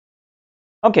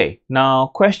Okay, now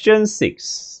question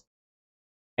 6.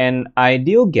 An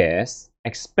ideal gas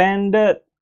expanded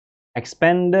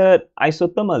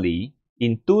isothermally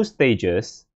in two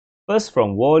stages, first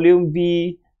from volume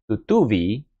V to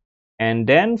 2V, and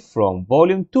then from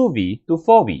volume 2V to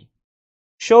 4V.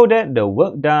 Show that the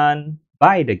work done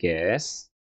by the gas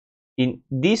in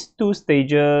these two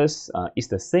stages is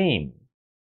the same.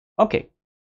 Okay,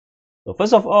 so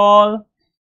first of all,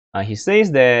 he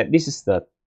says that this is the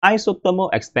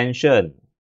isothermal expansion.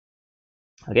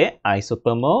 Okay,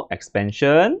 isothermal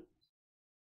expansion.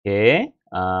 Okay,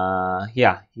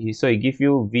 so he give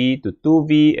you V to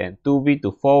 2V and 2V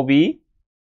to 4V.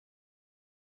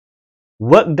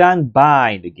 Work done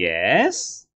by the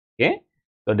gas. Okay,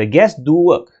 so the gas do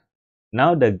work.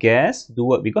 Now the gas do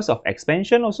work because of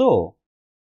expansion also.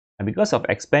 And because of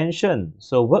expansion,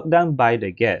 so work done by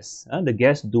the gas. The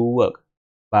gas do work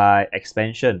by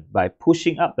expansion, by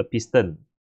pushing up the piston.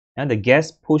 And the gas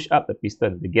push up the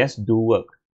piston. The gas do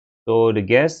work. So the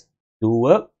gas do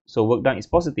work. So work done is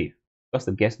positive because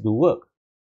the gas do work.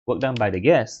 Work done by the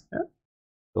gas.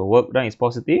 So work done is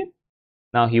positive.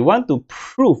 Now he want to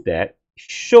prove that,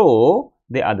 show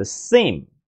they are the same.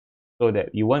 So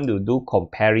that you want to do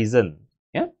comparison.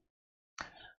 Yeah.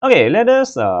 Okay, let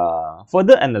us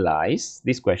further analyze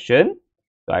this question.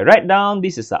 So I write down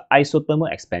this is an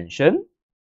isothermal expansion.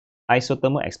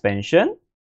 Isothermal expansion.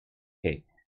 Okay,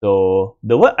 so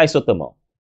the word isothermal.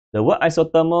 The word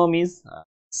isothermal means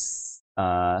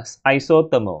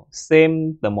isothermal,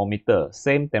 same thermometer,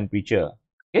 same temperature.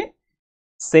 Okay,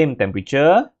 same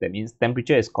temperature. That means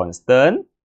temperature is constant.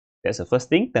 That's the first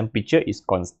thing. Temperature is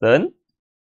constant.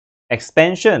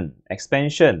 Expansion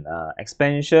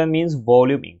means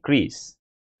volume increase.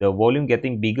 The volume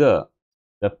getting bigger.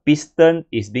 The piston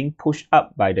is being pushed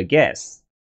up by the gas.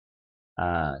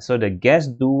 So the gas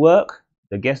do work.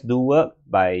 The gas do work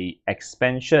by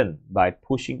expansion, by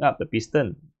pushing up the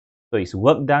piston. So it's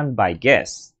work done by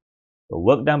gas. So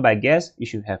work done by gas, you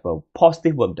should have a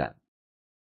positive work done.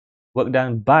 Work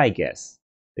done by gas.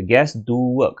 The gas do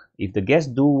work. If the gas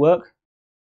do work,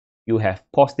 you have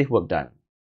positive work done.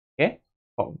 Okay,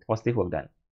 positive work done.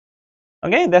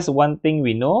 Okay, that's one thing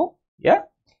we know. Yeah.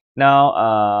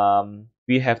 Now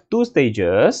we have two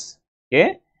stages.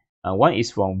 Okay, one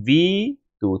is from V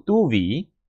to 2V.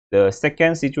 The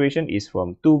second situation is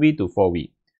from 2V to 4V.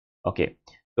 Okay,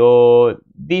 so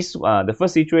this the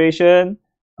first situation.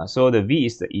 So the V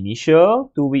is the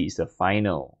initial, 2V is the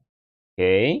final.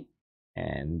 Okay,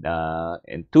 and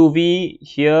 2V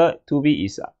here, 2V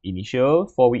is initial,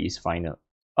 4V is final.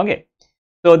 Okay.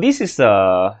 So this is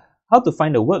how to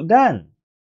find the work done.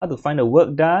 How to find the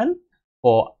work done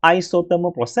for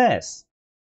isothermal process.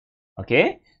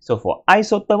 Okay, so for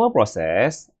isothermal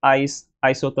process,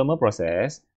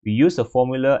 we use the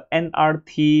formula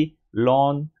nRT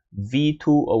ln V2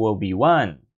 over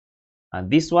V1.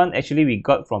 And this one actually we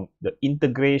got from the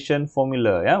integration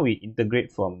formula. Yeah, we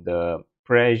integrate from the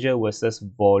pressure versus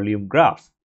volume graph.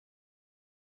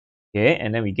 Okay, and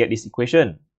then we get this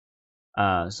equation.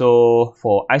 So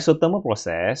for isothermal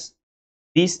process,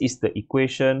 this is the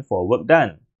equation for work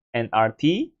done.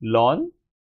 nRT ln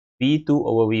V2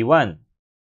 over V1.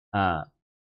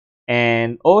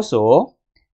 And also,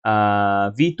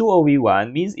 V2 over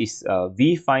V1 means it's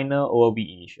V final over V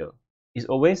initial. It's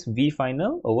always V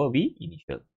final over V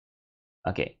initial.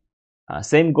 Okay.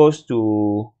 Same goes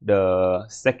to the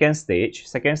second stage.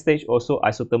 Second stage also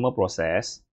isothermal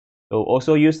process. So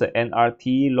also use the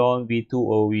nRT ln V2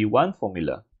 over V1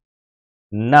 formula.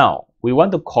 Now, we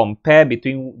want to compare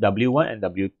between W1 and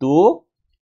W2.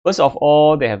 First of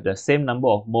all, they have the same number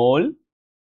of mole.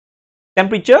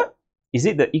 Temperature, is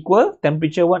it the equal?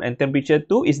 Temperature 1 and temperature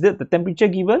 2, is that the temperature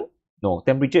given? No,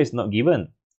 temperature is not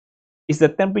given. Is the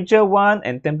temperature 1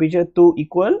 and temperature 2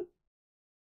 equal?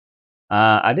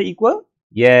 Are they equal?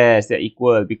 Yes, they're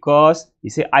equal because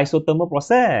it's an isothermal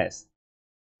process.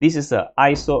 This is a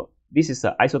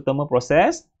isothermal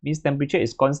process, means temperature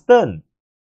is constant.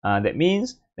 That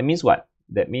means what?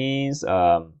 That means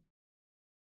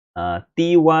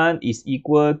T1 is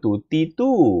equal to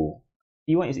T2.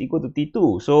 T1 is equal to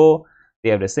T2. So they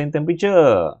have the same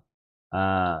temperature.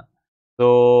 And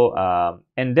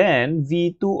then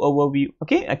V2 over V.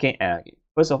 Okay,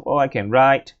 first of all, I can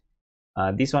write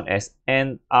this one as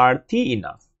nRT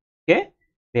enough. Okay,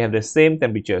 they have the same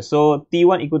temperature. So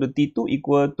T1 equal to T2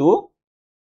 equal to,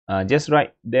 just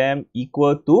write them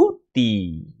equal to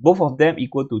T. Both of them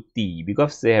equal to T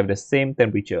because they have the same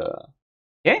temperature.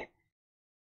 Okay,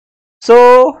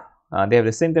 so they have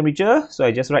the same temperature. So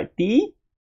I just write T,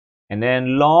 and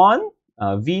then ln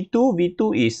V2.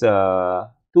 V2 is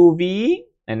 2V,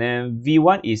 and then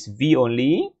V1 is V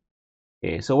only.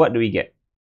 Okay, so what do we get?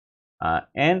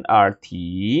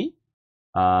 nRT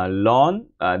ln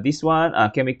this one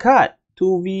can be cut.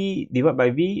 2V divided by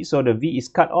V, so the V is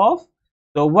cut off.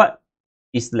 So what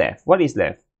is left? What is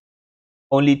left?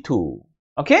 Only 2.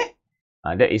 Okay?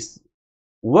 That is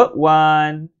work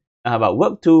 1. How about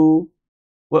work 2?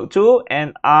 Work 2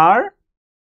 and R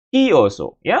T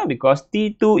also. Yeah, because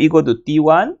T2 equal to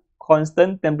T1,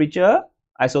 constant temperature,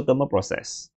 isothermal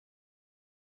process.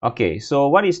 Okay, so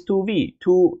what is 2V?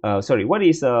 What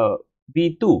is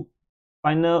V2?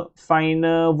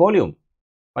 Final volume.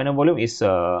 Final volume is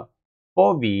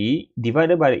 4V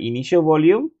divided by the initial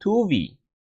volume 2V.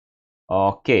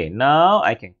 Okay, now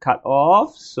I can cut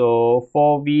off. So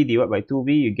 4V divided by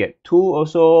 2V, you get 2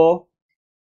 also.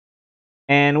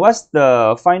 And what's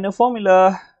the final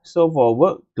formula? So for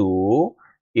work 2,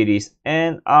 it is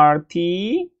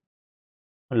nRT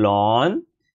ln.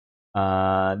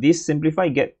 This simplify,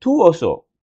 get 2 also.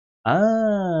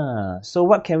 So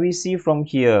what can we see from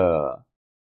here?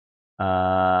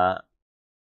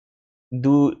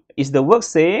 Is the work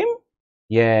same?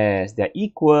 Yes, they're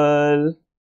equal.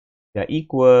 They're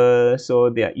equal. So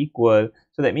they are equal.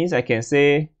 So that means I can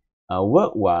say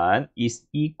work 1 is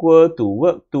equal to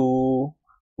work 2,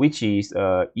 which is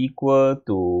equal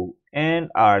to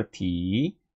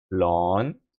nRT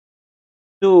ln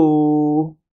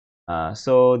 2.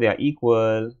 So they are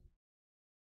equal.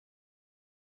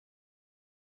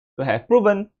 So I have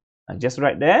proven. Just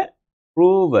write there,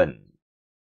 proven.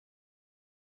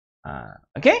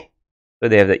 Okay, so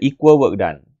they have the equal work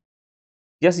done.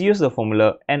 Just use the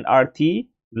formula nRT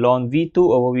ln V2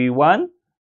 over V1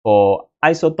 for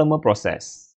isothermal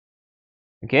process.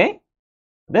 Okay,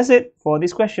 that's it for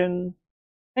this question.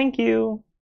 Thank you.